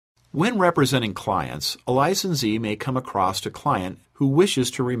When representing clients, a licensee may come across a client who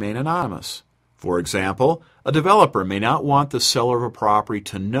wishes to remain anonymous. For example, a developer may not want the seller of a property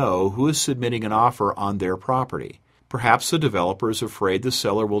to know who is submitting an offer on their property. Perhaps the developer is afraid the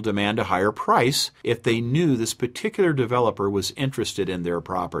seller will demand a higher price if they knew this particular developer was interested in their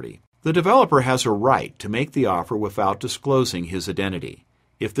property. The developer has a right to make the offer without disclosing his identity.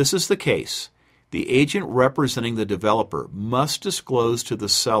 If this is the case, the agent representing the developer must disclose to the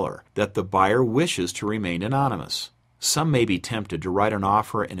seller that the buyer wishes to remain anonymous. Some may be tempted to write an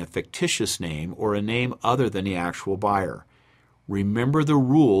offer in a fictitious name or a name other than the actual buyer. Remember the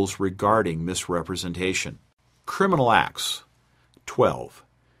rules regarding misrepresentation. Criminal acts. 12.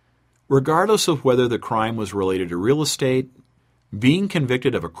 Regardless of whether the crime was related to real estate, being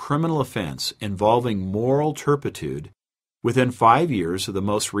convicted of a criminal offense involving moral turpitude within 5 years of the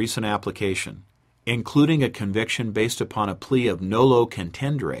most recent application, including a conviction based upon a plea of nolo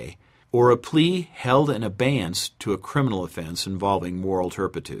contendere, or a plea held in abeyance to a criminal offense involving moral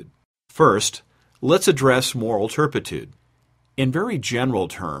turpitude. First, let's address moral turpitude. In very general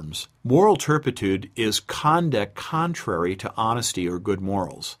terms, moral turpitude is conduct contrary to honesty or good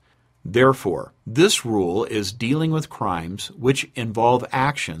morals. Therefore, this rule is dealing with crimes which involve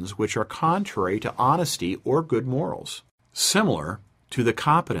actions which are contrary to honesty or good morals. Similar to the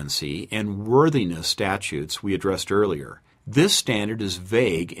competency and worthiness statutes we addressed earlier, this standard is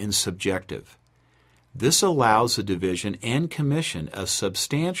vague and subjective. This allows the division and commission a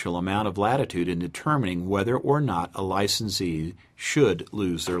substantial amount of latitude in determining whether or not a licensee should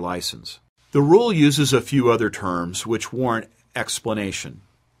lose their license. The rule uses a few other terms which warrant explanation.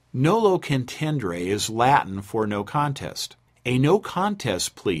 Nolo contendere is Latin for no contest. A no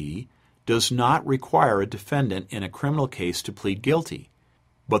contest plea does not require a defendant in a criminal case to plead guilty,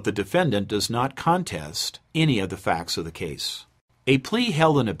 but the defendant does not contest any of the facts of the case. A plea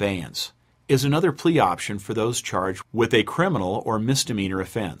held in abeyance is another plea option for those charged with a criminal or misdemeanor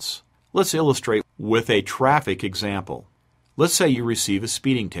offense. Let's illustrate with a traffic example. Let's say you receive a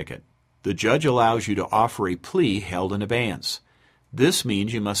speeding ticket. The judge allows you to offer a plea held in abeyance. This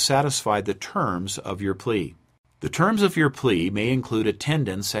means you must satisfy the terms of your plea. The terms of your plea may include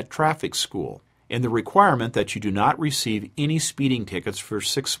attendance at traffic school and the requirement that you do not receive any speeding tickets for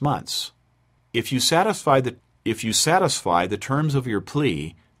 6 months. If you satisfy the terms of your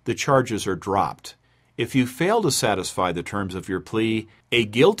plea, the charges are dropped. If you fail to satisfy the terms of your plea, a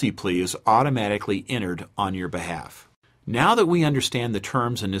guilty plea is automatically entered on your behalf. Now that we understand the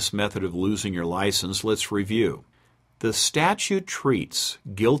terms in this method of losing your license, let's review. The statute treats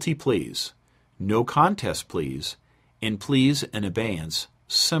guilty pleas, no contest pleas, and pleas in abeyance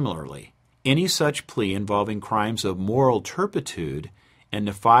similarly. Any such plea involving crimes of moral turpitude in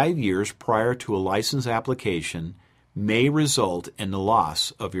the 5 years prior to a license application may result in the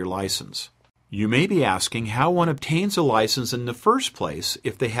loss of your license. You may be asking how one obtains a license in the first place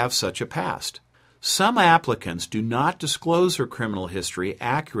if they have such a past. Some applicants do not disclose their criminal history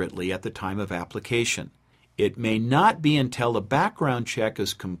accurately at the time of application. It may not be until a background check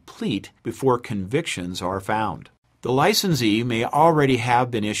is complete before convictions are found. The licensee may already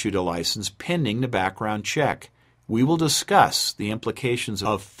have been issued a license pending the background check. We will discuss the implications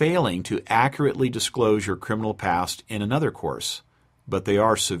of failing to accurately disclose your criminal past in another course, but they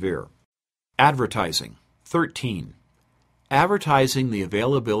are severe. Advertising. 13. Advertising the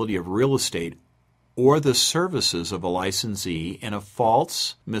availability of real estate or the services of a licensee in a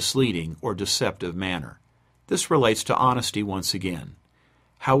false, misleading, or deceptive manner. This relates to honesty once again.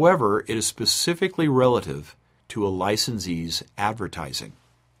 However, it is specifically relative to a licensee's advertising.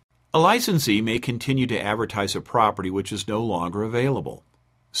 A licensee may continue to advertise a property which is no longer available,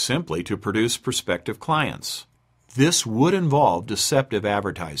 simply to produce prospective clients. This would involve deceptive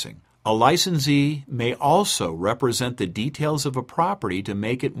advertising. A licensee may also represent the details of a property to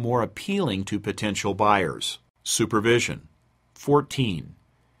make it more appealing to potential buyers. Supervision. 14.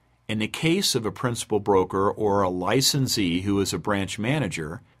 In the case of a principal broker or a licensee who is a branch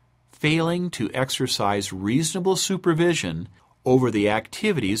manager, failing to exercise reasonable supervision over the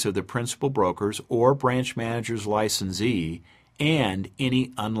activities of the principal broker's or branch manager's licensee and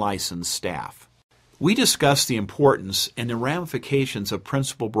any unlicensed staff. We discussed the importance and the ramifications of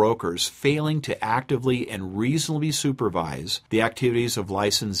principal brokers failing to actively and reasonably supervise the activities of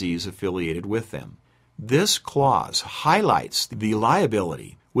licensees affiliated with them. This clause highlights the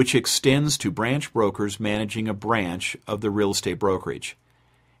liability which extends to branch brokers managing a branch of the real estate brokerage.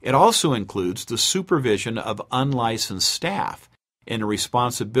 It also includes the supervision of unlicensed staff and the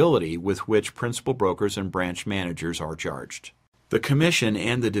responsibility with which principal brokers and branch managers are charged. The commission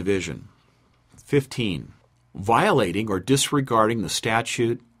and the division. 15. Violating or disregarding the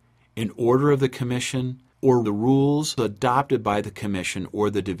statute an order of the Commission, or the rules adopted by the Commission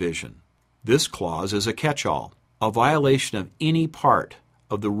or the Division. This clause is a catch-all. A violation of any part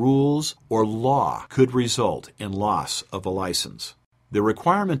of the rules or law could result in loss of a license. The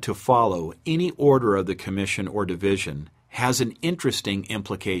requirement to follow any order of the Commission or Division has an interesting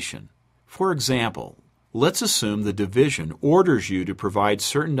implication. For example, let's assume the Division orders you to provide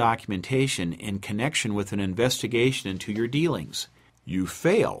certain documentation in connection with an investigation into your dealings. You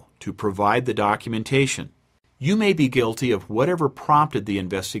fail to provide the documentation. You may be guilty of whatever prompted the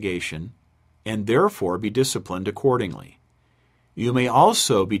investigation and therefore be disciplined accordingly. You may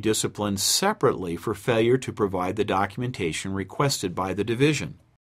also be disciplined separately for failure to provide the documentation requested by the Division.